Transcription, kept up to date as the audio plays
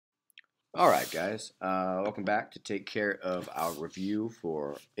All right, guys. Welcome back to take care of our review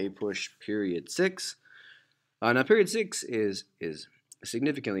for APUSH Period 6. Now, Period 6 is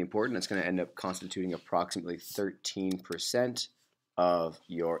significantly important. It's going to end up constituting approximately 13% of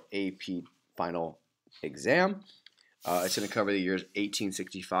your AP final exam. It's going to cover the years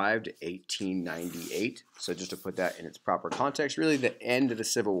 1865 to 1898. So just to put that in its proper context, really the end of the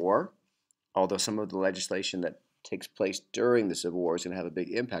Civil War, although some of the legislation that takes place during the Civil War is going to have a big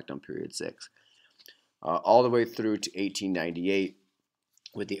impact on Period 6. All the way through to 1898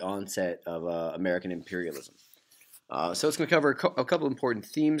 with the onset of American imperialism. So it's going to cover a couple important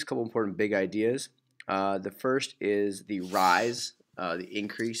themes, a couple important big ideas. The first is the rise, the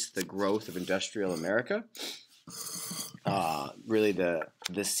increase, the growth of industrial America. Really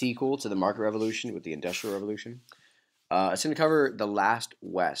the sequel to the market revolution with the Industrial Revolution. It's going to cover the last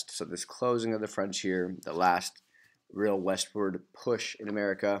West, so this closing of the frontier, the last real westward push in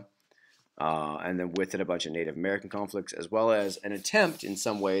America, and then with it a bunch of Native American conflicts, as well as an attempt in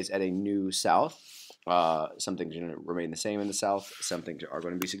some ways at a new South. Some things are going to remain the same in the South, some things are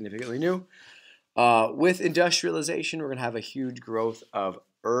going to be significantly new. With industrialization, we're going to have a huge growth of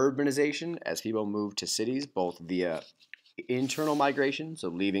urbanization as people move to cities, both via internal migration, so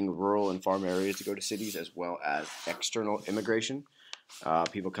leaving rural and farm areas to go to cities, as well as external immigration,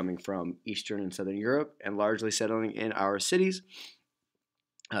 people coming from Eastern and Southern Europe and largely settling in our cities,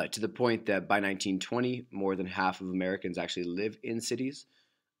 to the point that by 1920, more than half of Americans actually live in cities,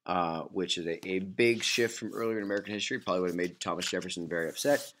 which is a big shift from earlier in American history, probably would have made Thomas Jefferson very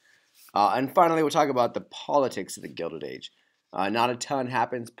upset. And finally, we'll talk about the politics of the Gilded Age. Not a ton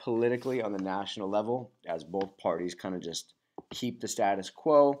happens politically on the national level, as both parties kind of just keep the status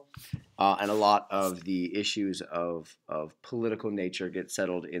quo, and a lot of the issues of political nature get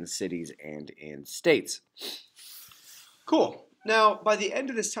settled in cities and in states. Cool. Now, by the end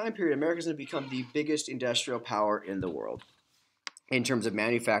of this time period, America is going to become the biggest industrial power in the world in terms of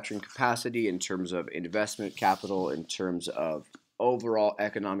manufacturing capacity, in terms of investment capital, in terms of overall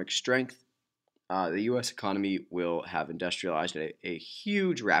economic strength. The U.S. economy will have industrialized at a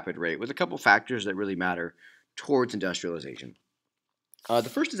huge, rapid rate with a couple factors that really matter towards industrialization. The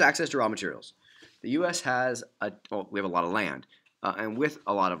first is access to raw materials. The U.S. has we have a lot of land, and with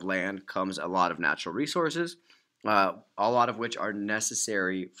a lot of land comes a lot of natural resources, a lot of which are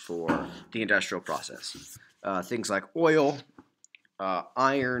necessary for the industrial process. Things like oil,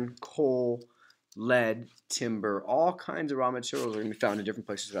 iron, coal, lead, timber, all kinds of raw materials are going to be found in different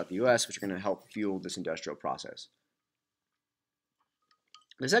places throughout the U.S., which are going to help fuel this industrial process.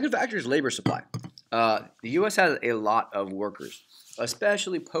 The second factor is labor supply. The U.S. has a lot of workers,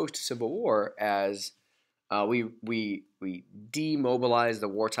 especially post-Civil War, as we demobilize the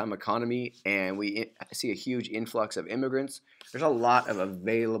wartime economy and we see a huge influx of immigrants. There's a lot of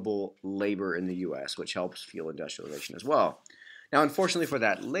available labor in the U.S., which helps fuel industrialization as well. Now, unfortunately for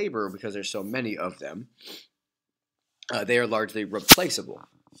that labor, because there's so many of them, they are largely replaceable.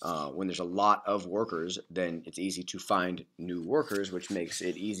 When there's a lot of workers, then it's easy to find new workers, which makes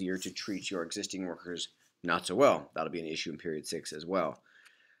it easier to treat your existing workers not so well. That'll be an issue in Period 6 as well.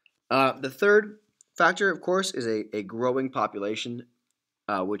 The third factor, of course, is a growing population,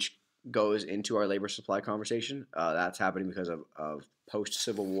 which goes into our labor supply conversation. That's happening because of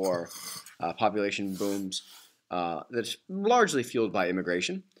post-Civil War population booms. That's largely fueled by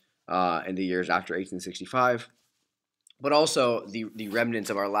immigration in the years after 1865, but also the remnants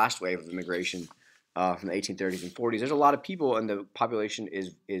of our last wave of immigration from the 1830s and 40s. There's a lot of people, and the population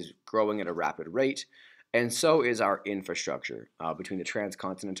is growing at a rapid rate, and so is our infrastructure between the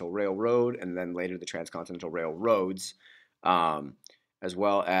Transcontinental Railroad and then later the Transcontinental Railroads, as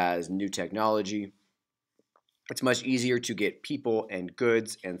well as new technology. It's much easier to get people and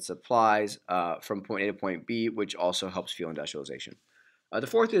goods and supplies from point A to point B, which also helps fuel industrialization. The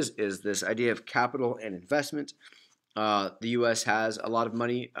fourth is this idea of capital and investment. The U.S. has a lot of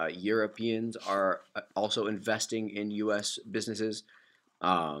money. Europeans are also investing in U.S. businesses,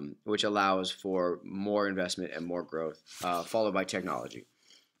 which allows for more investment and more growth, followed by technology.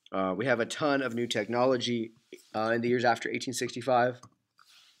 We have a ton of new technology in the years after 1865,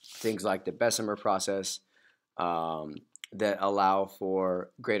 things like the Bessemer process, that allow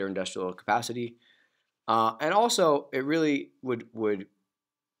for greater industrial capacity. And also, it really would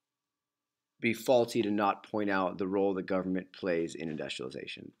be faulty to not point out the role the government plays in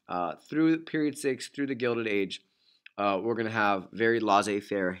industrialization. Through Period 6, through the Gilded Age, we're going to have very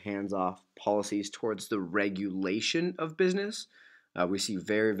laissez-faire, hands-off policies towards the regulation of business. We see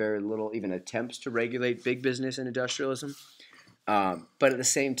very, very little even attempts to regulate big business and industrialism. But at the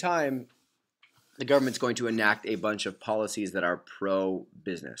same time, the government's going to enact a bunch of policies that are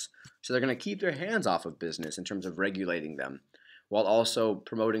pro-business. So they're going to keep their hands off of business in terms of regulating them, while also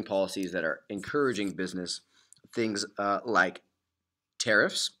promoting policies that are encouraging business, things like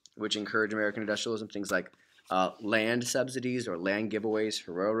tariffs, which encourage American industrialism, things like land subsidies or land giveaways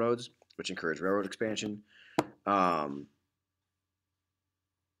for railroads, which encourage railroad expansion,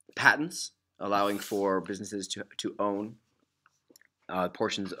 patents, allowing for businesses to own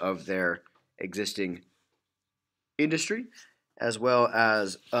portions of their existing industry, as well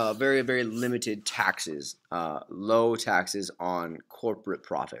as very, very limited taxes, low taxes on corporate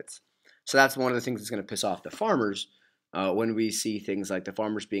profits. So that's one of the things that's going to piss off the farmers when we see things like the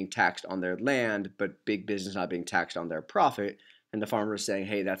farmers being taxed on their land, but big business not being taxed on their profit, and the farmers saying,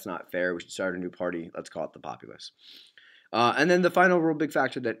 hey, that's not fair, we should start a new party, let's call it the Populace. And then the final real big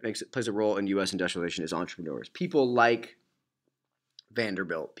factor that plays a role in U.S. industrialization is entrepreneurs. People like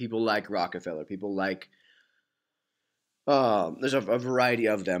Vanderbilt, people like Rockefeller, people like there's a variety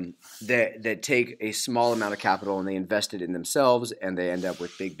of them that take a small amount of capital and they invest it in themselves, and they end up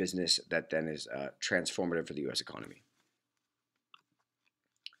with big business that then is transformative for the U.S. economy.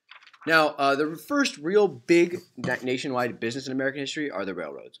 Now, the first real big nationwide business in American history are the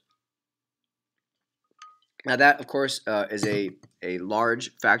railroads. Now that, of course, is a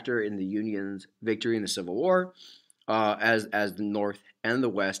large factor in the Union's victory in the Civil War, as the North and the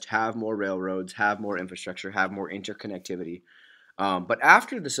West have more railroads, have more infrastructure, have more interconnectivity. But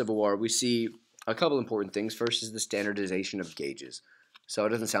after the Civil War, we see a couple important things. First is the standardization of gauges. So it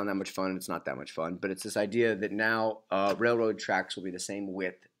doesn't sound that much fun. It's not that much fun. But it's this idea that now railroad tracks will be the same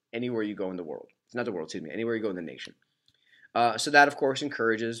width anywhere you go in the world. It's not the world, excuse me, anywhere you go in the nation. So that, of course,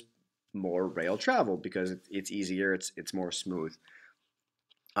 encourages more rail travel because it's easier, it's more smooth.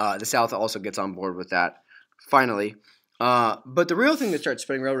 The South also gets on board with that, finally. But the real thing that starts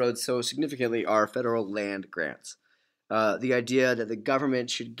spreading railroads so significantly are federal land grants. The idea that the government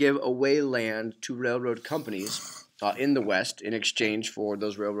should give away land to railroad companies in the West in exchange for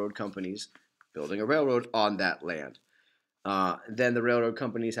those railroad companies building a railroad on that land. Then the railroad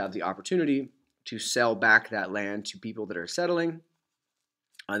companies have the opportunity to sell back that land to people that are settling.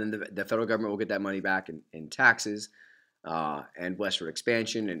 And then the federal government will get that money back in taxes and westward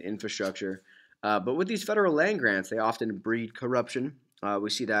expansion and infrastructure. But with these federal land grants, they often breed corruption.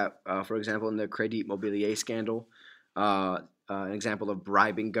 We see that, for example, in the Crédit Mobilier scandal, an example of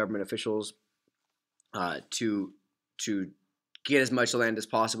bribing government officials to get as much land as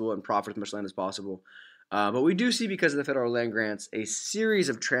possible and profit as much land as possible. But we do see, because of the federal land grants, a series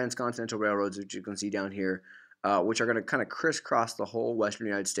of transcontinental railroads, which you can see down here, which are going to kind of crisscross the whole western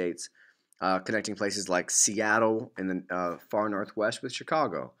United States, connecting places like Seattle in the far northwest with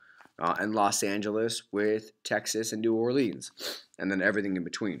Chicago, and Los Angeles with Texas and New Orleans, and then everything in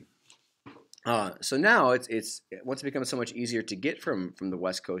between. So now it's once it becomes so much easier to get from the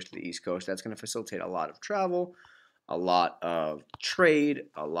West Coast to the East Coast, that's going to facilitate a lot of travel, a lot of trade,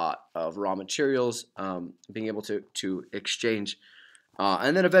 a lot of raw materials, being able to exchange.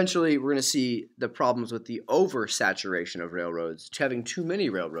 And then eventually we're going to see the problems with the oversaturation of railroads, having too many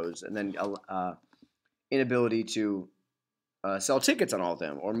railroads, and then inability to sell tickets on all of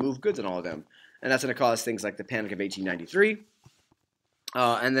them or move goods on all of them. And that's going to cause things like the Panic of 1893.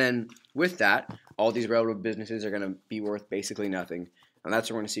 And then with that, all these railroad businesses are going to be worth basically nothing. And that's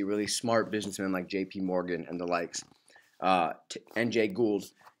where we're going to see really smart businessmen like J.P. Morgan and the likes, N.J. Gould,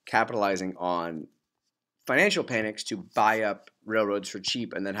 capitalizing on financial panics to buy up railroads for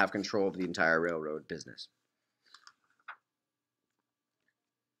cheap and then have control of the entire railroad business.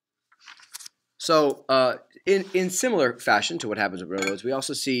 So in similar fashion to what happens with railroads, we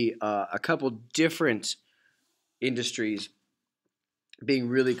also see a couple different industries being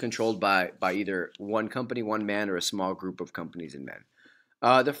really controlled by either one company, one man, or a small group of companies and men.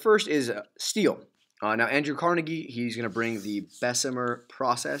 The first is steel. Now, Andrew Carnegie, he's going to bring the Bessemer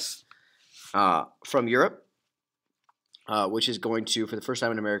process from Europe, which is going to, for the first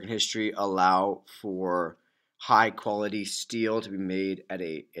time in American history, allow for high-quality steel to be made at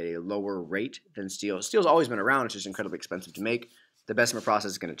a lower rate than steel. Steel's always been around. It's just incredibly expensive to make. The Bessemer process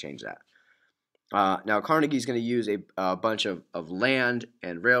is going to change that. Now, Carnegie's going to use a bunch of land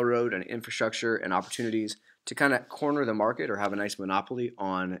and railroad and infrastructure and opportunities to kind of corner the market or have a nice monopoly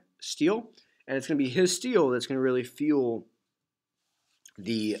on steel. And it's going to be his steel that's going to really fuel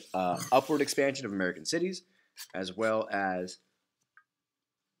the upward expansion of American cities, as well as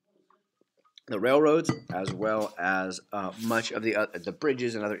the railroads, as well as much of the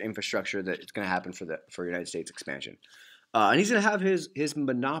bridges and other infrastructure that is going to happen for United States expansion. And he's going to have his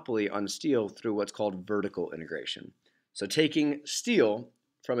monopoly on steel through what's called vertical integration. So taking steel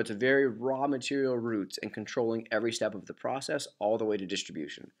from its very raw material roots and controlling every step of the process all the way to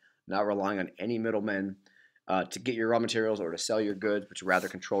distribution, not relying on any middlemen to get your raw materials or to sell your goods, but to rather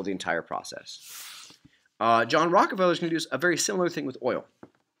control the entire process. John Rockefeller is going to do a very similar thing with oil.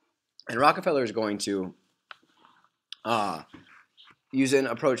 And Rockefeller is going to use an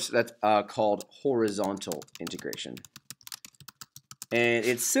approach that's called horizontal integration. And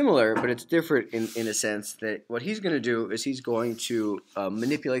it's similar, but it's different in a sense that what he's going to do is he's going to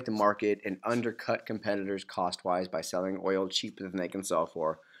manipulate the market and undercut competitors cost-wise by selling oil cheaper than they can sell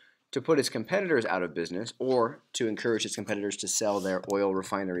for, to put his competitors out of business, or to encourage his competitors to sell their oil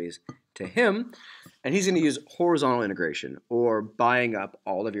refineries to him. And he's going to use horizontal integration, or buying up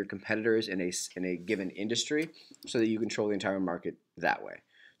all of your competitors in a given industry so that you control the entire market that way.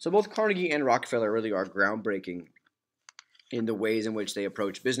 So both Carnegie and Rockefeller really are groundbreaking in the ways in which they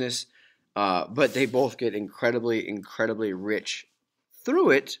approach business, but they both get incredibly, incredibly rich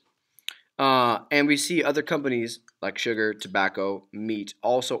through it. And we see other companies like sugar, tobacco, meat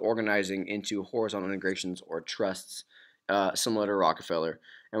also organizing into horizontal integrations or trusts similar to Rockefeller.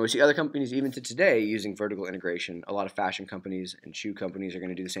 And we see other companies even to today using vertical integration. A lot of fashion companies and shoe companies are going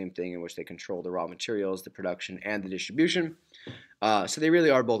to do the same thing, in which they control the raw materials, the production, and the distribution. So they really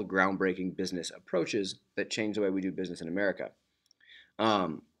are both groundbreaking business approaches that change the way we do business in America.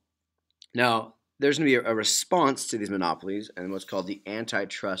 Now, there's going to be a response to these monopolies, and what's called the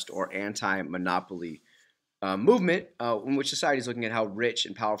antitrust or anti-monopoly movement, in which society is looking at how rich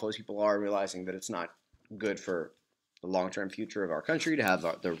and powerful these people are, and realizing that it's not good for the long-term future of our country to have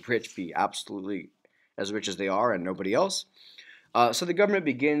the rich be absolutely as rich as they are and nobody else. So the government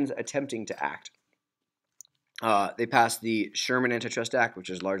begins attempting to act. They passed the Sherman Antitrust Act, which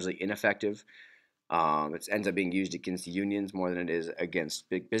is largely ineffective. It ends up being used against the unions more than it is against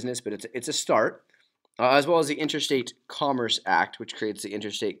big business, but it's a start. As well as the Interstate Commerce Act, which creates the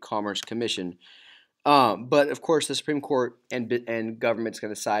Interstate Commerce Commission. But of course, the Supreme Court and government's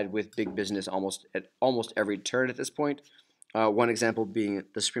going to side with big business at almost every turn at this point. One example being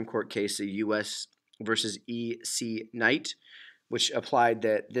the Supreme Court case, the U.S. versus E.C. Knight, which applied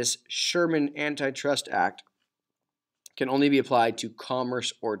that this Sherman Antitrust Act can only be applied to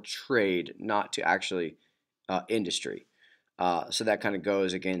commerce or trade, not to actually industry. So that kind of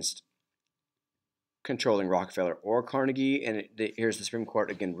goes against controlling Rockefeller or Carnegie, and here's the Supreme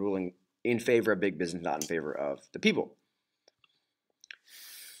Court again ruling in favor of big business, not in favor of the people.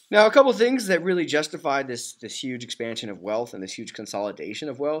 Now, a couple things that really justify this huge expansion of wealth and this huge consolidation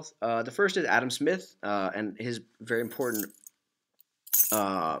of wealth. The first is Adam Smith and his very important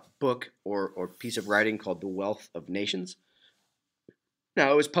book or piece of writing called The Wealth of Nations.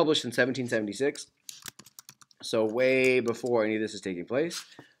 Now, it was published in 1776, so way before any of this is taking place.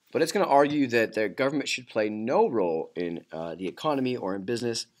 But it's going to argue that the government should play no role in the economy or in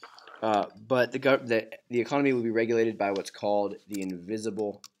business, but the economy will be regulated by what's called the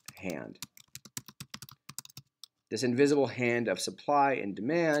invisible hand. This invisible hand of supply and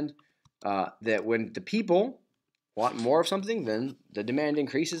demand, that when the people want more of something, then the demand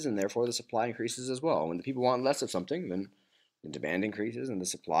increases, and therefore the supply increases as well. When the people want less of something, then the demand increases and the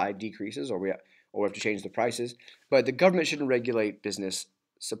supply decreases, or we have to change the prices. But the government shouldn't regulate business.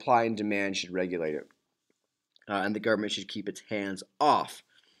 Supply and demand should regulate it, and the government should keep its hands off.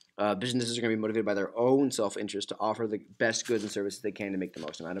 Businesses are going to be motivated by their own self-interest to offer the best goods and services they can to make the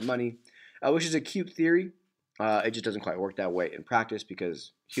most amount of money, which is a cute theory. It just doesn't quite work that way in practice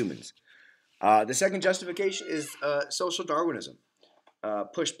because humans. The second justification is social Darwinism,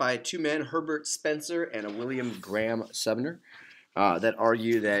 pushed by two men, Herbert Spencer and a William Graham Sumner, that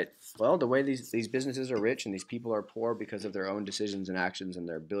argue that, well, the way these businesses are rich and these people are poor because of their own decisions and actions and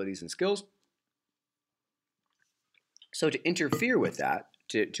their abilities and skills. So to interfere with that,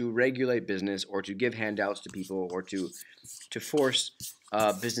 to regulate business or to give handouts to people or to force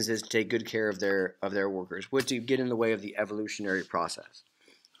businesses to take good care of their workers would to get in the way of the evolutionary process.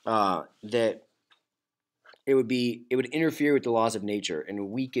 That it would interfere with the laws of nature and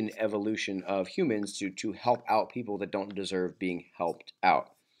weaken evolution of humans to help out people that don't deserve being helped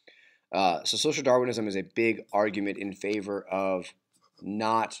out. So social Darwinism is a big argument in favor of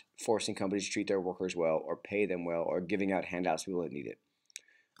not forcing companies to treat their workers well or pay them well or giving out handouts to people that need it.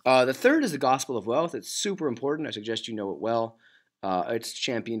 The third is the gospel of wealth. It's super important. I suggest you know it well. It's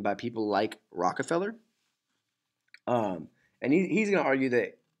championed by people like Rockefeller. And he's going to argue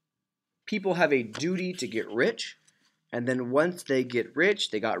that people have a duty to get rich, and then once they get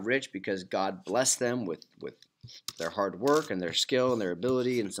rich, they got rich because God blessed them with their hard work and their skill and their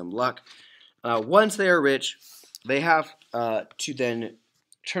ability and some luck. Once they are rich, they have to then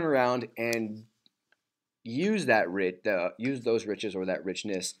turn around and use use those riches or that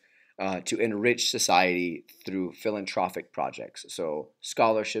richness to enrich society through philanthropic projects. So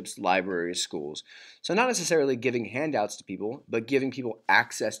scholarships, libraries, schools. So not necessarily giving handouts to people, but giving people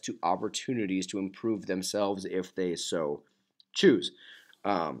access to opportunities to improve themselves if they so choose.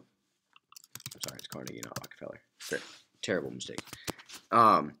 Um, I'm sorry, it's Carnegie, not Rockefeller. Great. Terrible mistake.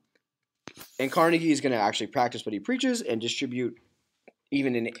 And Carnegie is going to actually practice what he preaches and distribute,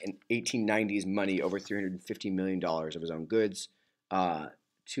 even in 1890s money, over $350 million of his own goods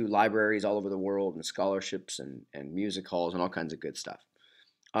to libraries all over the world and scholarships and music halls and all kinds of good stuff.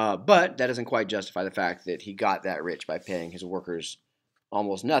 But that doesn't quite justify the fact that he got that rich by paying his workers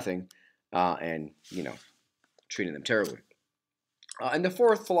almost nothing and, treating them terribly. And the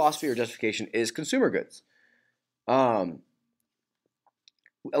fourth philosophy or justification is consumer goods. A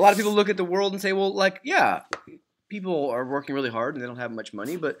lot of people look at the world and say, well, yeah, people are working really hard and they don't have much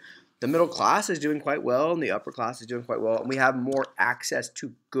money, but the middle class is doing quite well and the upper class is doing quite well, and we have more access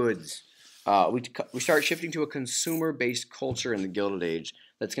to goods. We start shifting to a consumer-based culture in the Gilded Age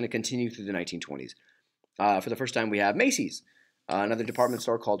that's going to continue through the 1920s. For the first time, we have Macy's, another department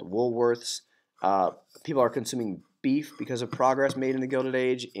store called Woolworths. People are consuming beef because of progress made in the Gilded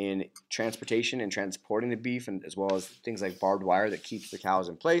Age in transportation and transporting the beef, and as well as things like barbed wire that keeps the cows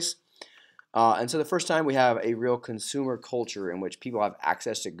in place. And so the first time we have a real consumer culture in which people have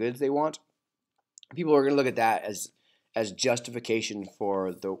access to goods they want, people are going to look at that as justification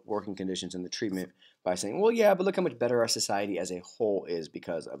for the working conditions and the treatment by saying, well, yeah, but look how much better our society as a whole is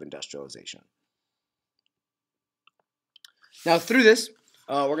because of industrialization. Now, through this,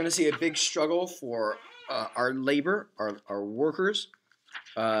 we're going to see a big struggle for our labor, our workers,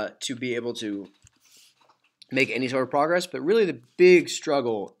 to be able to make any sort of progress. But really the big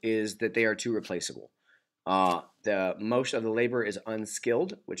struggle is that they are too replaceable. Most of the labor is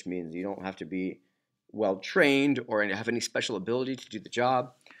unskilled, which means you don't have to be well trained or have any special ability to do the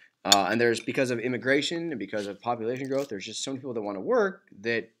job. And because of immigration and because of population growth, there's just so many people that want to work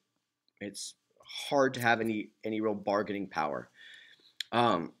that it's hard to have any real bargaining power.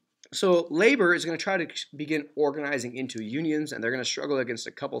 So labor is going to try to begin organizing into unions, and they're going to struggle against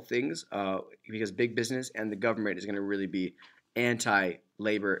a couple things because big business and the government is going to really be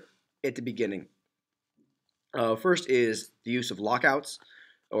anti-labor at the beginning. First is the use of lockouts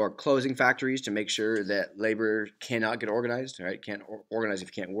or closing factories to make sure that labor cannot get organized, right? Can't organize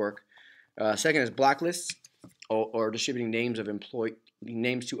if you can't work. Second is blacklists or distributing names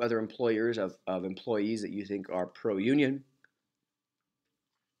to other employers of employees that you think are pro-union.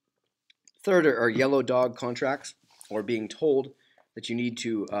 Third are yellow dog contracts, or being told that you need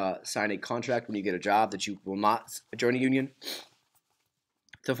to sign a contract when you get a job that you will not join a union.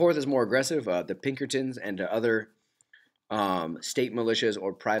 The fourth is more aggressive, the Pinkertons and other state militias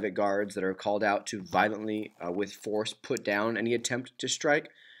or private guards that are called out to violently, with force, put down any attempt to strike.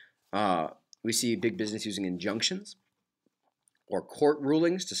 We see big business using injunctions or court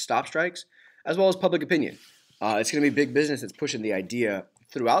rulings to stop strikes, as well as public opinion. It's going to be big business that's pushing the idea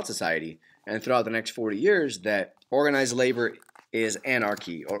throughout society and throughout the next 40 years that organized labor is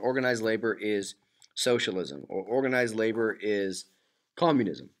anarchy, or organized labor is socialism, or organized labor is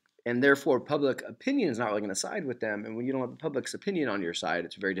communism. And therefore, public opinion is not really going to side with them. And when you don't have the public's opinion on your side,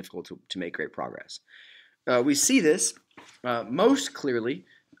 it's very difficult to make great progress. We see this most clearly.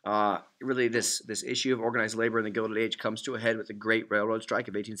 Really, this issue of organized labor in the Gilded Age comes to a head with the Great Railroad Strike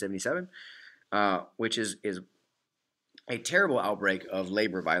of 1877, which is a terrible outbreak of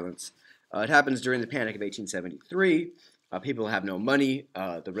labor violence. It happens during the Panic of 1873. People have no money.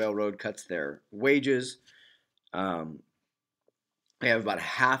 The railroad cuts their wages. We have about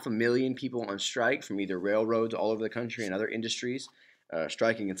 500,000 people on strike from either railroads all over the country and other industries,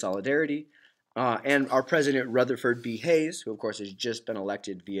 striking in solidarity. And our president, Rutherford B. Hayes, who of course has just been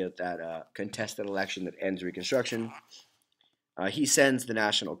elected via that contested election that ends Reconstruction, he sends the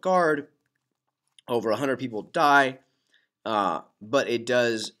National Guard. Over 100 people die, but it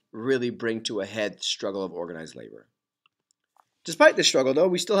does really bring to a head the struggle of organized labor. Despite this struggle, though,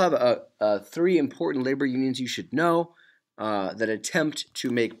 we still have three important labor unions you should know that attempt to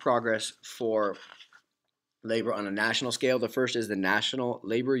make progress for labor on a national scale. The first is the National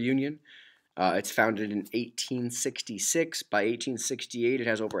Labor Union. It's founded in 1866. By 1868, it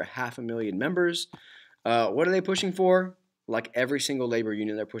has over 500,000 members. What are they pushing for? Like every single labor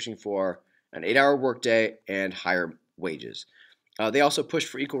union, they're pushing for an 8-hour workday and higher wages. They also push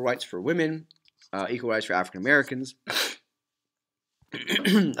for equal rights for women, equal rights for African Americans.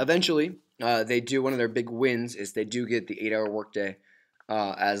 Eventually, they do, one of their big wins is they do get the 8-hour workday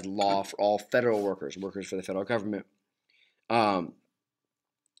as law for all federal workers for the federal government.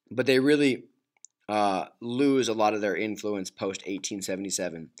 But they really lose a lot of their influence post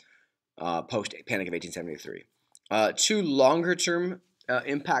 1877, post Panic of 1873. Two longer term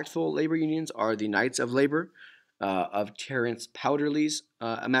impactful labor unions are the Knights of Labor of Terence Powderly's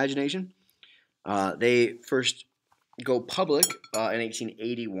imagination. They first go public in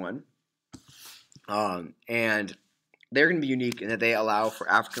 1881, and they're going to be unique in that they allow for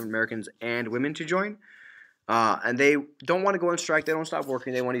African Americans and women to join. And they don't want to go on strike. They don't stop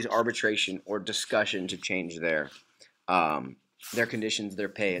working. They want to use arbitration or discussion to change their conditions, their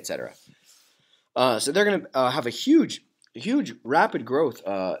pay, etc. So they're going to have a huge, rapid growth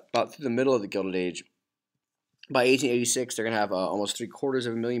about through the middle of the Gilded Age. By 1886, they're going to have almost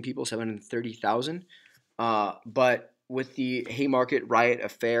 750,000 people, 730,000. But with the Haymarket Riot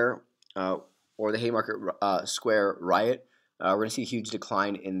Affair or the Haymarket Square Riot, we're going to see a huge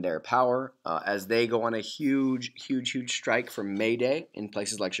decline in their power as they go on a huge strike for May Day in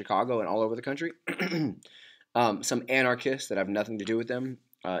places like Chicago and all over the country. Some anarchists that have nothing to do with them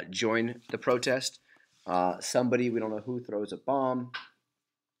join the protest. Somebody, we don't know who, throws a bomb.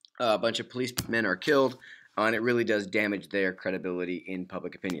 A bunch of policemen are killed, and it really does damage their credibility in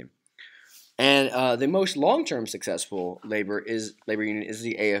public opinion. And the most long-term successful labor union is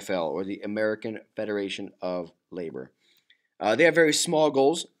the AFL, or the American Federation of Labor. They have very small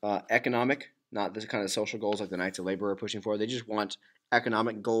goals, economic, not the kind of social goals like the Knights of Labor are pushing for. They just want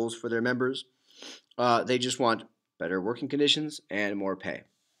economic goals for their members. They just want better working conditions and more pay.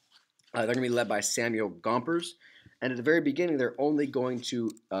 They're going to be led by Samuel Gompers. And at the very beginning, they're only going to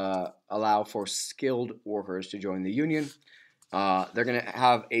allow for skilled workers to join the union. They're going to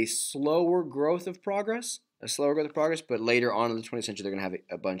have a slower growth of progress, but later on in the 20th century, they're going to have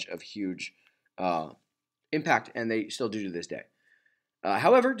a bunch of huge impact, and they still do to this day.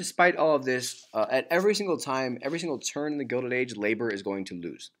 However, despite all of this, at every single turn in the Gilded Age, labor is going to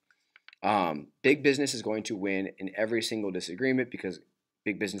lose. Big business is going to win in every single disagreement because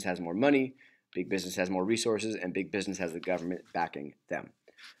big business has more money, big business has more resources, and big business has the government backing them.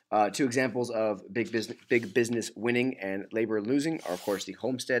 Two examples of big business winning and labor losing are, of course, the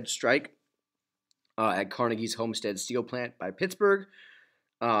Homestead strike at Carnegie's Homestead Steel Plant by Pittsburgh.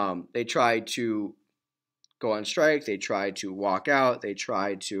 They tried to go on strike. They tried to walk out. They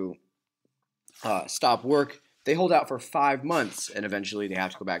tried to stop work. They hold out for 5 months, and eventually they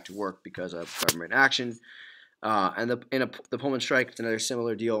have to go back to work because of government action. And the Pullman strike, it's another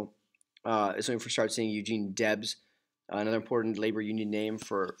similar deal. It's when we start seeing Eugene Debs, another important labor union name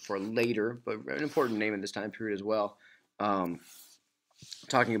for later, but an important name in this time period as well.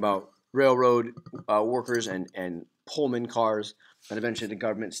 Talking about railroad workers and Pullman cars, and eventually the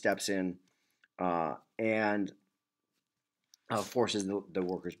government steps in and forces the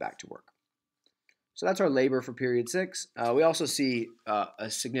workers back to work. So that's our labor for period 6. We also see a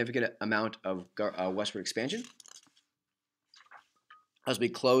significant amount of westward expansion as we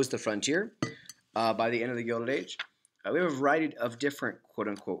close the frontier by the end of the Gilded Age. We have a variety of different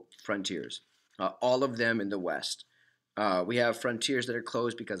quote-unquote frontiers, all of them in the West. We have frontiers that are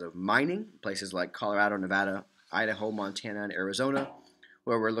closed because of mining, places like Colorado, Nevada, Idaho, Montana, and Arizona,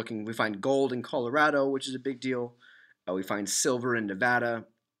 where we find gold in Colorado, which is a big deal. We find silver in Nevada,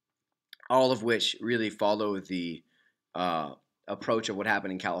 all of which really follow the approach of what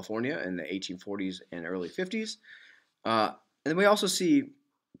happened in California in the 1840s and early 50s. And then we also see,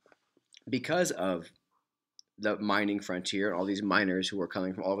 because of the mining frontier and all these miners who are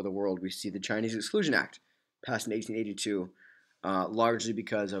coming from all over the world, we see the Chinese Exclusion Act passed in 1882, largely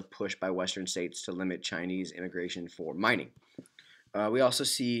because of push by Western states to limit Chinese immigration for mining. We also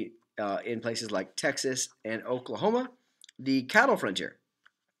see in places like Texas and Oklahoma the cattle frontier.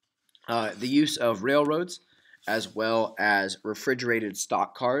 The use of railroads, as well as refrigerated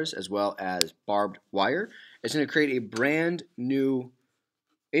stock cars, as well as barbed wire, is going to create a brand new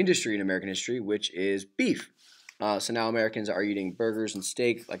industry in American history, which is beef. So now Americans are eating burgers and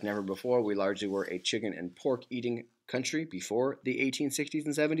steak like never before. We largely were a chicken and pork eating country before the 1860s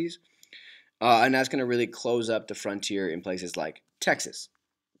and 70s. And that's going to really close up the frontier in places like Texas.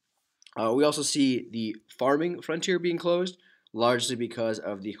 We also see the farming frontier being closed, largely because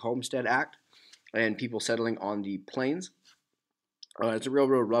of the Homestead Act and people settling on the plains. It's a real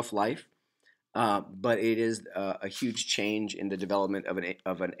rough life, but it is a huge change in the development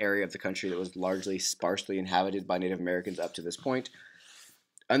of an area of the country that was largely sparsely inhabited by Native Americans up to this point.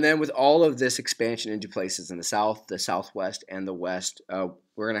 And then with all of this expansion into places in the South, the Southwest, and the West,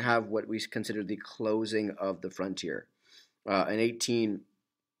 we're going to have what we consider the closing of the frontier. In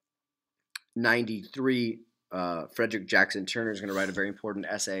 1893, Frederick Jackson Turner is going to write a very important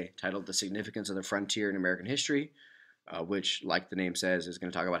essay titled "The Significance of the Frontier in American History," which, like the name says, is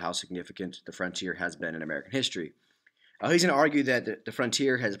going to talk about how significant the frontier has been in American history. He's going to argue that the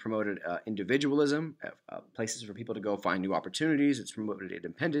frontier has promoted individualism, places for people to go find new opportunities. It's promoted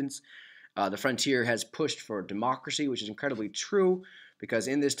independence. The frontier has pushed for democracy, which is incredibly true because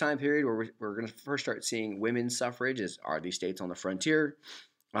in this time period where we're going to first start seeing women's suffrage are these states on the frontier.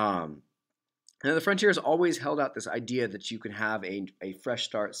 And the frontier has always held out this idea that you can have a fresh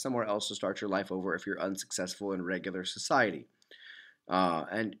start somewhere else to start your life over if you're unsuccessful in regular society.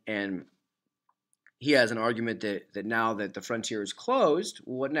 And he has an argument that now that the frontier is closed,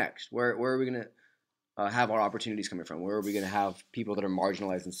 what next? Where are we going to have our opportunities coming from? Where are we going to have people that are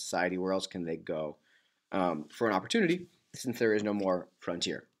marginalized in society? Where else can they go for an opportunity since there is no more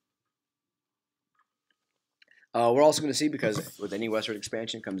frontier? We're also going to see, because with any westward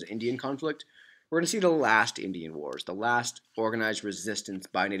expansion comes Indian conflict, we're going to see the last Indian Wars, the last organized resistance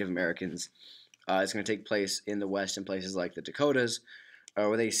by Native Americans. It's going to take place in the West in places like the Dakotas,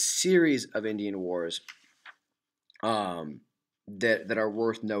 with a series of Indian Wars that are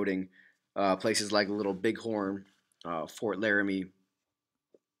worth noting. Places like Little Bighorn, Fort Laramie,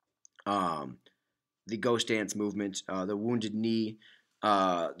 the Ghost Dance movement, the Wounded Knee.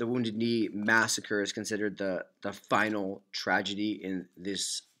 The Wounded Knee massacre is considered the final tragedy in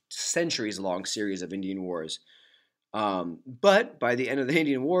this centuries-long series of Indian Wars. But by the end of the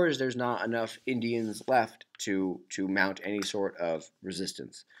Indian Wars, there's not enough Indians left to mount any sort of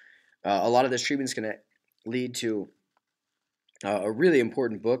resistance. A lot of this treatment is going to lead to a really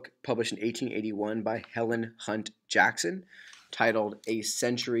important book published in 1881 by Helen Hunt Jackson titled A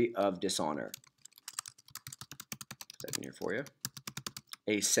Century of Dishonor. Put that in here for you.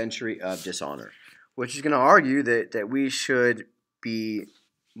 A Century of Dishonor, which is going to argue that we should be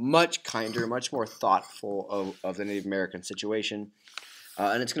much kinder, much more thoughtful of the Native American situation.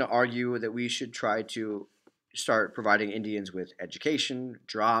 And it's going to argue that we should try to start providing Indians with education,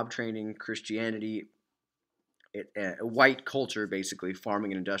 job training, Christianity, white culture, basically,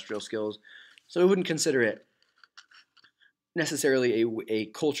 farming and industrial skills. So we wouldn't consider it necessarily a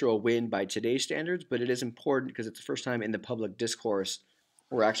cultural win by today's standards, but it is important because it's the first time in the public discourse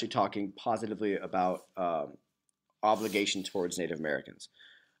we're actually talking positively about obligation towards Native Americans.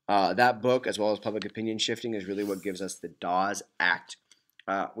 That book, as well as Public Opinion Shifting, is really what gives us the Dawes Act,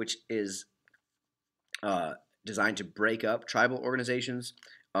 which is designed to break up tribal organizations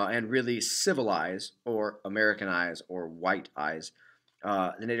and really civilize or Americanize or whiteize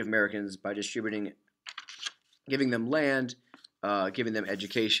the Native Americans by giving them land, giving them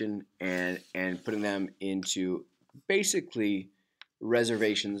education, and putting them into basically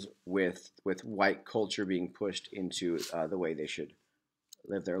reservations with white culture being pushed into the way they should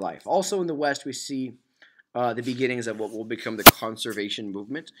live their life. Also in the West, we see the beginnings of what will become the conservation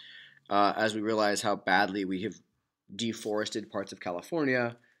movement as we realize how badly we have deforested parts of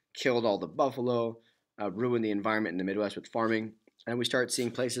California, killed all the buffalo, ruined the environment in the Midwest with farming, and we start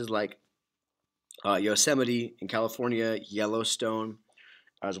seeing places like Yosemite in California, Yellowstone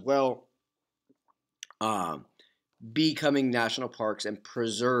as well, becoming national parks and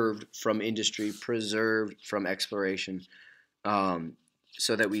preserved from industry, preserved from exploration,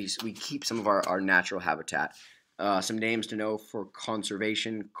 so that we keep some of our natural habitat. Some names to know for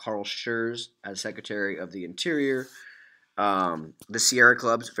conservation: Carl Schurz as Secretary of the Interior, the Sierra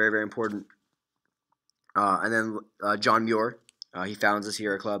Club's very, very important, and then John Muir, he founds the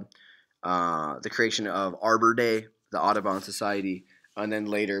Sierra Club, the creation of Arbor Day, the Audubon Society, and then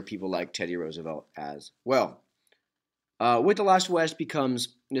later people like Teddy Roosevelt as well. With the Last West becomes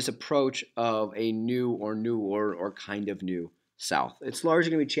this approach of a newer or kind of new South. It's largely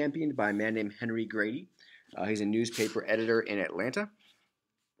going to be championed by a man named Henry Grady. He's a newspaper editor in Atlanta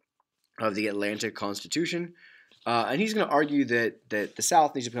of the Atlanta Constitution. And he's going to argue that the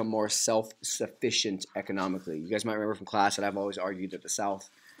South needs to become more self-sufficient economically. You guys might remember from class that I've always argued that the South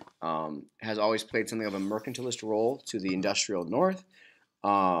has always played something of a mercantilist role to the industrial North,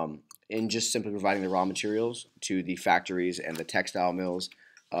 in just simply providing the raw materials to the factories and the textile mills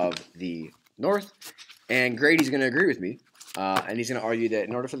of the North. And Grady's going to agree with me, and he's going to argue that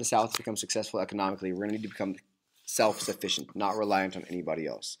in order for the South to become successful economically, we're going to need to become self-sufficient, not reliant on anybody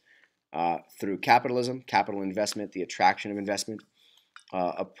else. Through capitalism, capital investment, the attraction of investment,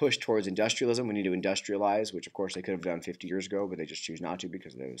 a push towards industrialism. We need to industrialize, which of course they could have done 50 years ago, but they just choose not to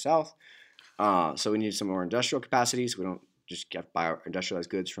because they're the South. So we need some more industrial capacities. We don't just buy our industrialized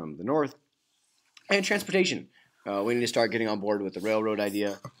goods from the North. And transportation. We need to start getting on board with the railroad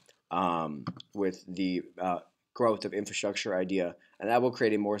idea, with the growth of infrastructure idea, and that will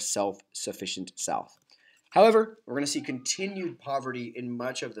create a more self-sufficient South. However, we're going to see continued poverty in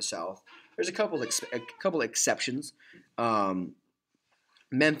much of the South. There's a couple exceptions. Um,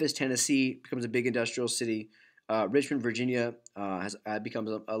 Memphis, Tennessee becomes a big industrial city. Richmond, Virginia has becomes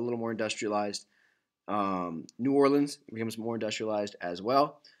a little more industrialized. New Orleans becomes more industrialized as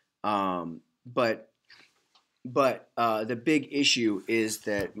well. But the big issue is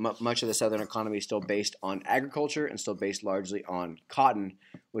that much of the southern economy is still based on agriculture and still based largely on cotton,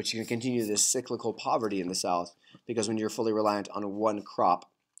 which can continue this cyclical poverty in the South because when you're fully reliant on one crop,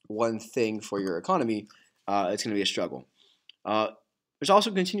 one thing for your economy, it's going to be a struggle. Uh, there's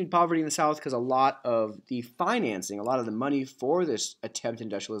also continued poverty in the South because a lot of the financing, a lot of the money for this attempt at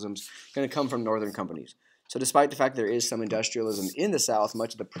industrialism is going to come from northern companies. So despite the fact there is some industrialism in the South,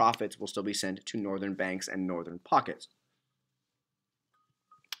 much of the profits will still be sent to northern banks and northern pockets.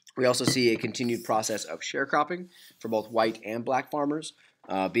 We also see a continued process of sharecropping for both white and black farmers,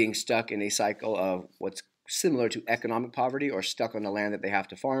 being stuck in a cycle of what's similar to economic poverty or stuck on the land that they have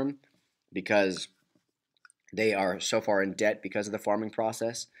to farm because they are so far in debt because of the farming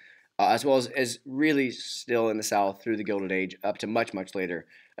process, as well as really still in the South through the Gilded Age up to much, much later,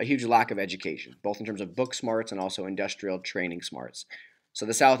 a huge lack of education, both in terms of book smarts and also industrial training smarts. So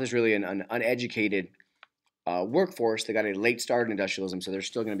the South is really an uneducated workforce that got a late start in industrialism, so they're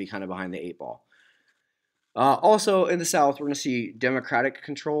still going to be kind of behind the eight ball. Also in the South, we're going to see democratic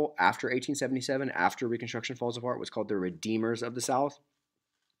control after 1877, after Reconstruction falls apart, what's called the Redeemers of the South.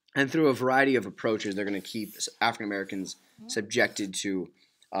 And through a variety of approaches, they're going to keep African Americans subjected to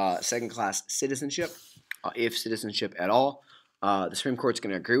second-class citizenship, if citizenship at all. The Supreme Court's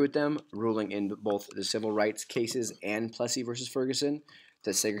going to agree with them, ruling in both the civil rights cases and Plessy versus Ferguson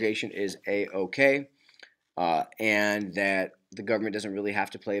that segregation is A-OK, and that the government doesn't really have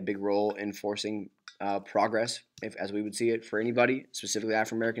to play a big role in forcing progress, as we would see it, for anybody, specifically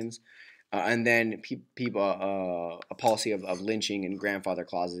African Americans. And then a policy of lynching and grandfather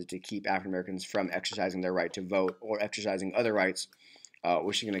clauses to keep African Americans from exercising their right to vote or exercising other rights,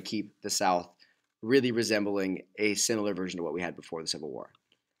 which is going to keep the South really resembling a similar version to what we had before the Civil War.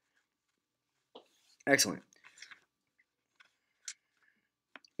 Excellent.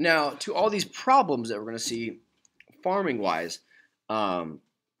 Now, to all these problems that we're going to see farming-wise, the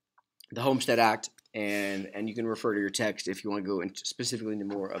Homestead Act, and you can refer to your text if you want to go specifically into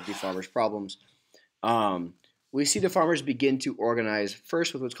more of the farmers' problems. We see the farmers begin to organize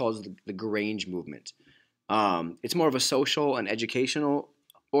first with what's called the Grange movement. It's more of a social and educational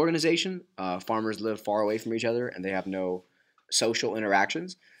organization. Farmers live far away from each other and they have no social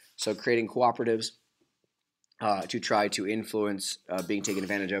interactions. So creating cooperatives to try to influence being taken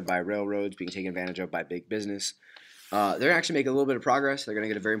advantage of by railroads, being taken advantage of by big business. They're going to actually make a little bit of progress. They're going to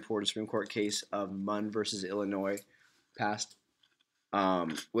get a very important Supreme Court case of Munn versus Illinois passed,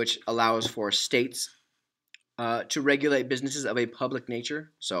 which allows for states to regulate businesses of a public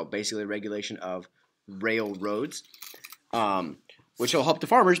nature. So basically regulation of railroads, which will help the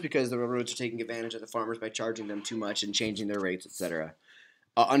farmers because the railroads are taking advantage of the farmers by charging them too much and changing their rates, etc.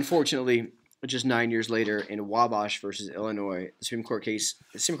 Unfortunately, just 9 years later in Wabash versus Illinois, the Supreme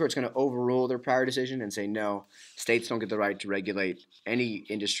Court's going to overrule their prior decision and say no, states don't get the right to regulate any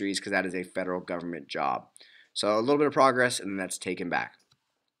industries because that is a federal government job. So a little bit of progress, and then that's taken back.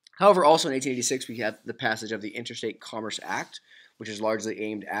 However, also in 1886, we have the passage of the Interstate Commerce Act, which is largely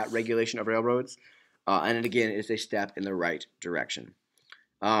aimed at regulation of railroads, and again, it's a step in the right direction.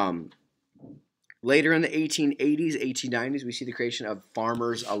 Later in the 1880s, 1890s, we see the creation of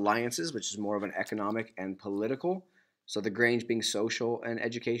farmers' alliances, which is more of an economic and political. So the Grange being social and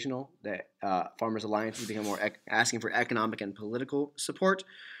educational, the farmers' alliances become more asking for economic and political support.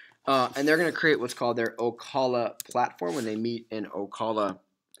 And they're going to create what's called their Ocala platform when they meet in Ocala,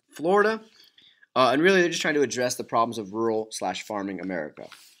 Florida. And really, they're just trying to address the problems of rural/farming America.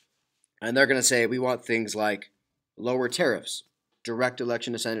 And they're going to say, we want things like lower tariffs, direct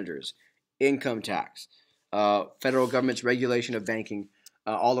election of senators, income tax, federal government's regulation of banking,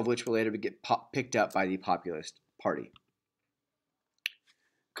 all of which will later get picked up by the Populist Party.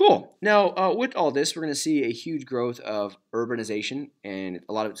 Cool. Now, with all this, we're going to see a huge growth of urbanization, and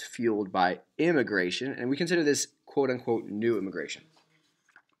a lot of it's fueled by immigration, and we consider this quote-unquote new immigration.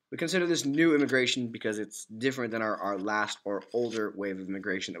 We consider this new immigration because it's different than our last or older wave of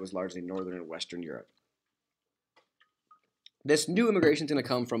immigration that was largely Northern and Western Europe. This new immigration is going to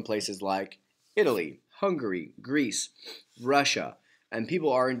come from places like Italy, Hungary, Greece, Russia, and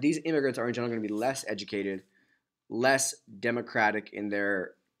these immigrants are in general going to be less educated, less democratic in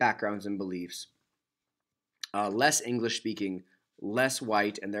their backgrounds and beliefs, less English speaking, less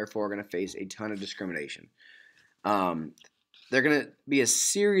white, and therefore are going to face a ton of discrimination. There are going to be a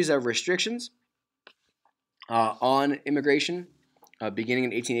series of restrictions On immigration, beginning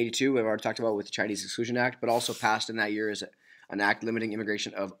in 1882, we've already talked about with the Chinese Exclusion Act, but also passed in that year is an act limiting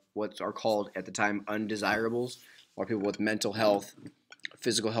immigration of what are called at the time undesirables, or people with mental health,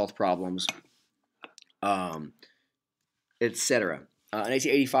 physical health problems, um, etc. In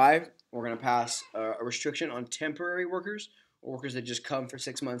 1885, we're going to pass a restriction on temporary workers, or workers that just come for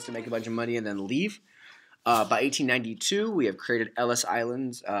 6 months to make a bunch of money and then leave. By 1892, we have created Ellis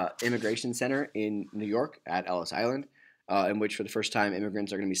Island's Immigration Center in New York at Ellis Island, in which for the first time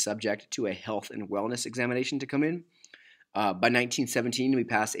immigrants are going to be subject to a health and wellness examination to come in. By 1917, we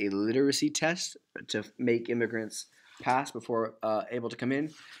passed a literacy test to make immigrants pass before able to come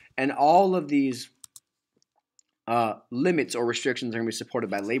in. And all of these limits or restrictions are going to be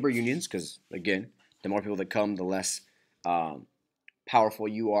supported by labor unions because, again, the more people that come, the less powerful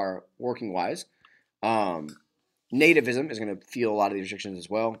you are working-wise. Nativism is going to feel a lot of these restrictions as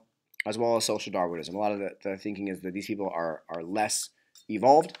well as social Darwinism. A lot of the thinking is that these people are less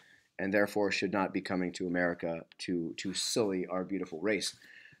evolved and therefore should not be coming to America to sully our beautiful race.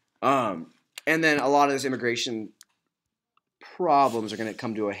 And then a lot of this immigration problems are going to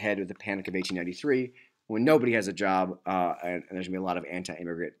come to a head with the Panic of 1893 when nobody has a job and there's going to be a lot of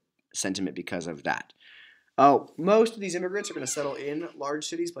anti-immigrant sentiment because of that. Most of these immigrants are going to settle in large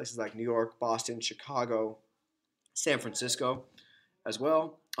cities, places like New York, Boston, Chicago, San Francisco as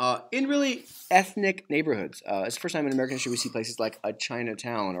well, in really ethnic neighborhoods. It's the first time in American history we see places like a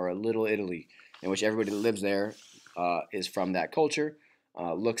Chinatown or a Little Italy, in which everybody that lives there is from that culture,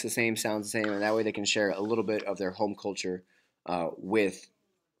 looks the same, sounds the same, and that way they can share a little bit of their home culture while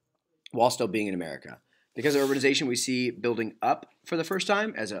still being in America. Because of urbanization, we see building up for the first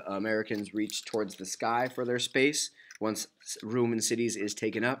time as Americans reach towards the sky for their space. Once room in cities is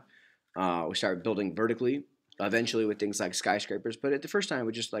taken up, we start building vertically, eventually with things like skyscrapers. But at the first time,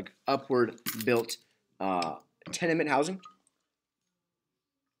 we just like upward built tenement housing.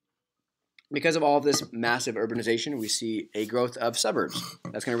 Because of all of this massive urbanization, we see a growth of suburbs.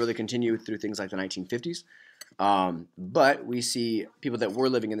 That's going to really continue through things like the 1950s. But we see people that were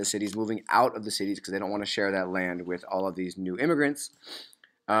living in the cities moving out of the cities because they don't want to share that land with all of these new immigrants.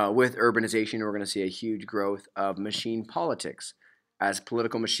 With urbanization, we're going to see a huge growth of machine politics as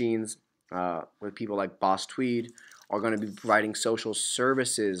political machines with people like Boss Tweed are going to be providing social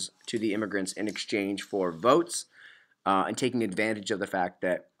services to the immigrants in exchange for votes and taking advantage of the fact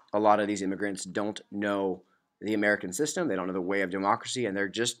that a lot of these immigrants don't know the American system, they don't know the way of democracy, and they're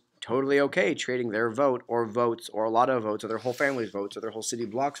just totally okay trading their vote or votes or a lot of votes or their whole family's votes or their whole city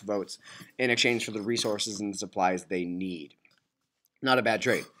block's votes in exchange for the resources and supplies they need. Not a bad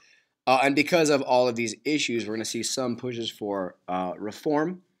trade. And because of all of these issues, we're going to see some pushes for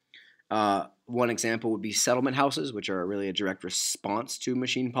reform. One example would be settlement houses, which are really a direct response to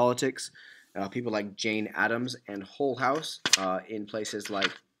machine politics. People like Jane Addams and Hull House in places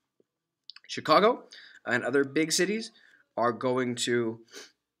like Chicago and other big cities are going to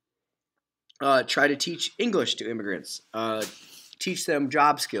try to teach English to immigrants, teach them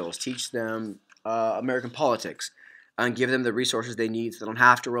job skills, teach them American politics, and give them the resources they need so they don't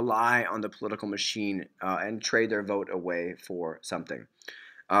have to rely on the political machine and trade their vote away for something.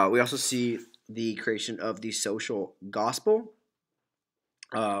 We also see the creation of the social gospel,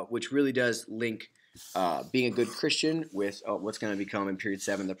 which really does link being a good Christian with what's going to become in period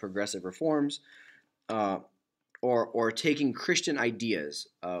 7 the progressive reforms, or taking Christian ideas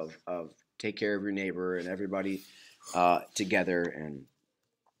of take care of your neighbor and everybody together and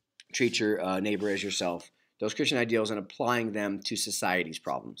treat your neighbor as yourself. Those Christian ideals and applying them to society's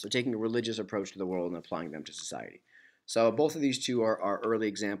problems. So taking a religious approach to the world and applying them to society. So both of these two are early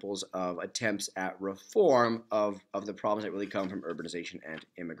examples of attempts at reform of the problems that really come from urbanization and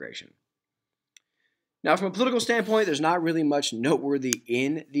immigration. Now, from a political standpoint, there's not really much noteworthy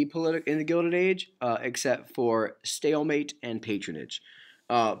in the Gilded Age, except for stalemate and patronage.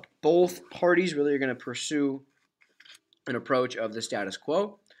 Both parties really are going to pursue an approach of the status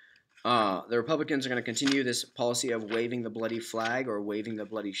quo. The Republicans are going to continue this policy of waving the bloody flag or waving the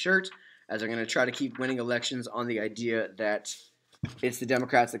bloody shirt, as they're going to try to keep winning elections on the idea that it's the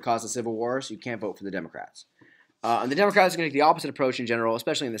Democrats that caused the Civil War, so you can't vote for the Democrats. And the Democrats are going to take the opposite approach in general,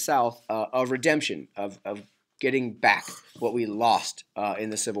 especially in the South, of redemption, of getting back what we lost in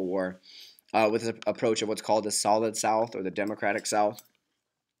the Civil War, with an approach of what's called the Solid South or the Democratic South,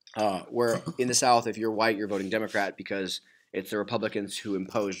 where in the South, if you're white, you're voting Democrat because it's the Republicans who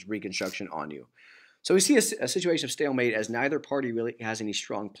imposed Reconstruction on you. So we see a situation of stalemate as neither party really has any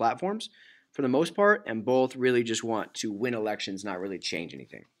strong platforms for the most part, and both really just want to win elections, not really change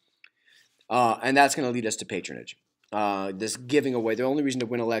anything. And that's going to lead us to patronage. this giving away. The only reason to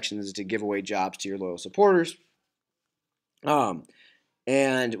win elections is to give away jobs to your loyal supporters.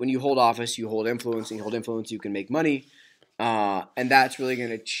 And when you hold office, you hold influence, and you hold influence, you can make money. And that's really going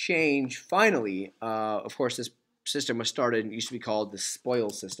to change finally. Of course, this system was started, it used to be called the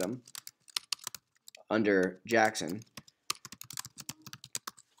spoils system under Jackson.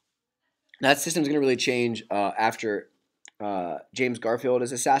 That system is going to really change after James Garfield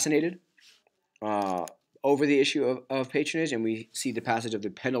is assassinated over the issue of patronage, and we see the passage of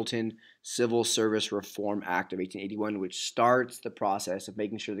the Pendleton Civil Service Reform Act of 1881, which starts the process of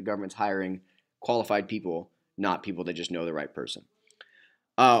making sure the government's hiring qualified people, not people that just know the right person.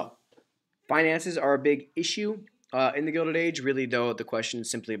 Finances are a big issue in the Gilded Age. Really, though, the question is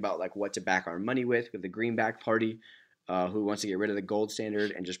simply about like what to back our money with the Greenback Party, who wants to get rid of the gold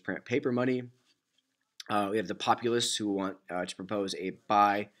standard and just print paper money. We have the populists who want to propose a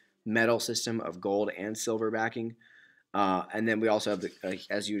bi-metal system of gold and silver backing. And then we also have,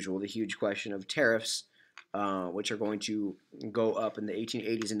 as usual, the huge question of tariffs, which are going to go up in the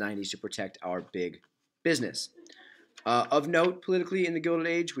 1880s and 90s to protect our big business. Of note, politically, in the Gilded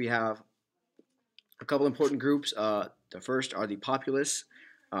Age, we have a couple important groups. The first are the populists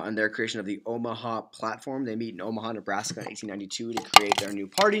and their creation of the Omaha Platform. They meet in Omaha, Nebraska in 1892 to create their new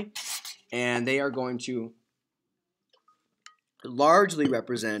party. And they are going to largely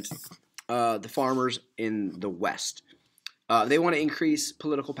represent the farmers in the West. They want to increase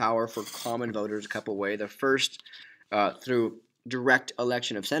political power for common voters a couple ways. The first, through direct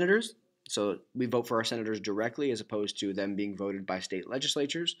election of senators. So we vote for our senators directly as opposed to them being voted by state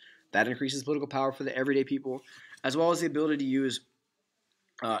legislatures. That increases political power for the everyday people, as well as the ability to use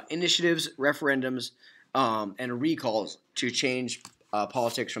initiatives, referendums, and recalls to change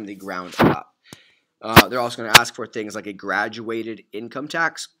politics from the ground up. They're also going to ask for things like a graduated income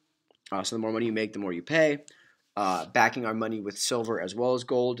tax. So the more money you make, the more you pay. Backing our money with silver as well as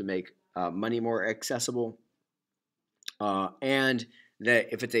gold to make money more accessible. And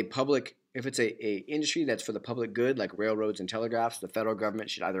that if it's a industry that's for the public good, like railroads and telegraphs, the federal government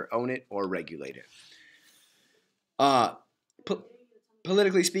should either own it or regulate it.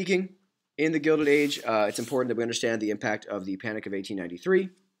 Politically speaking, in the Gilded Age, it's important that we understand the impact of the Panic of 1893,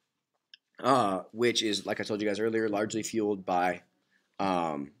 which is, like I told you guys earlier, largely fueled by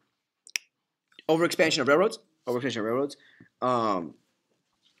overexpansion of railroads. And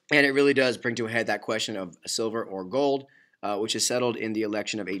it really does bring to a head that question of silver or gold, which is settled in the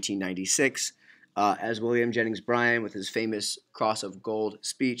election of 1896, as William Jennings Bryan, with his famous Cross of Gold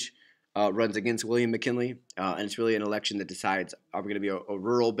speech, runs against William McKinley. And it's really an election that decides, are we going to be a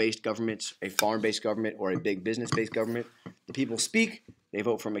rural-based government, a farm-based government, or a big business-based government? The people speak. They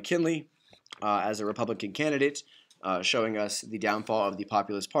vote for McKinley as a Republican candidate, showing us the downfall of the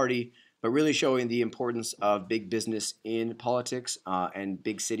Populist Party, but really showing the importance of big business in politics and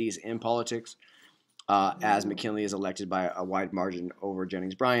big cities in politics, as McKinley is elected by a wide margin over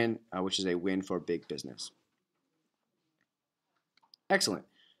Jennings Bryan, which is a win for big business. Excellent.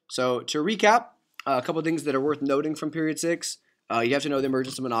 So to recap, a couple of things that are worth noting from Period 6. You have to know the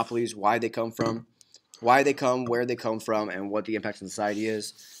emergence of monopolies, why they come, where they come from, and what the impact on society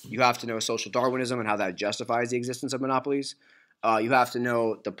is. You have to know social Darwinism and how that justifies the existence of monopolies. You have to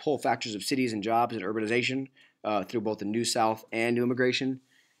know the pull factors of cities and jobs and urbanization through both the New South and new immigration.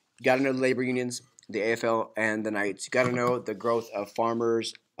 You got to know the labor unions, the AFL, and the Knights. You got to know the growth of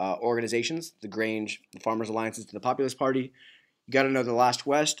farmers' organizations, the Grange, the Farmers' Alliances to the Populist Party. You got to know the Last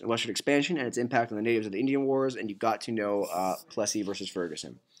West, westward expansion, and its impact on the natives of the Indian Wars. And you've got to know Plessy versus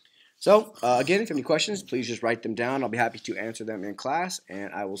Ferguson. So, again, if you have any questions, please just write them down. I'll be happy to answer them in class,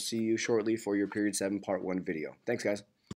 and I will see you shortly for your Period 7 Part 1 video. Thanks, guys.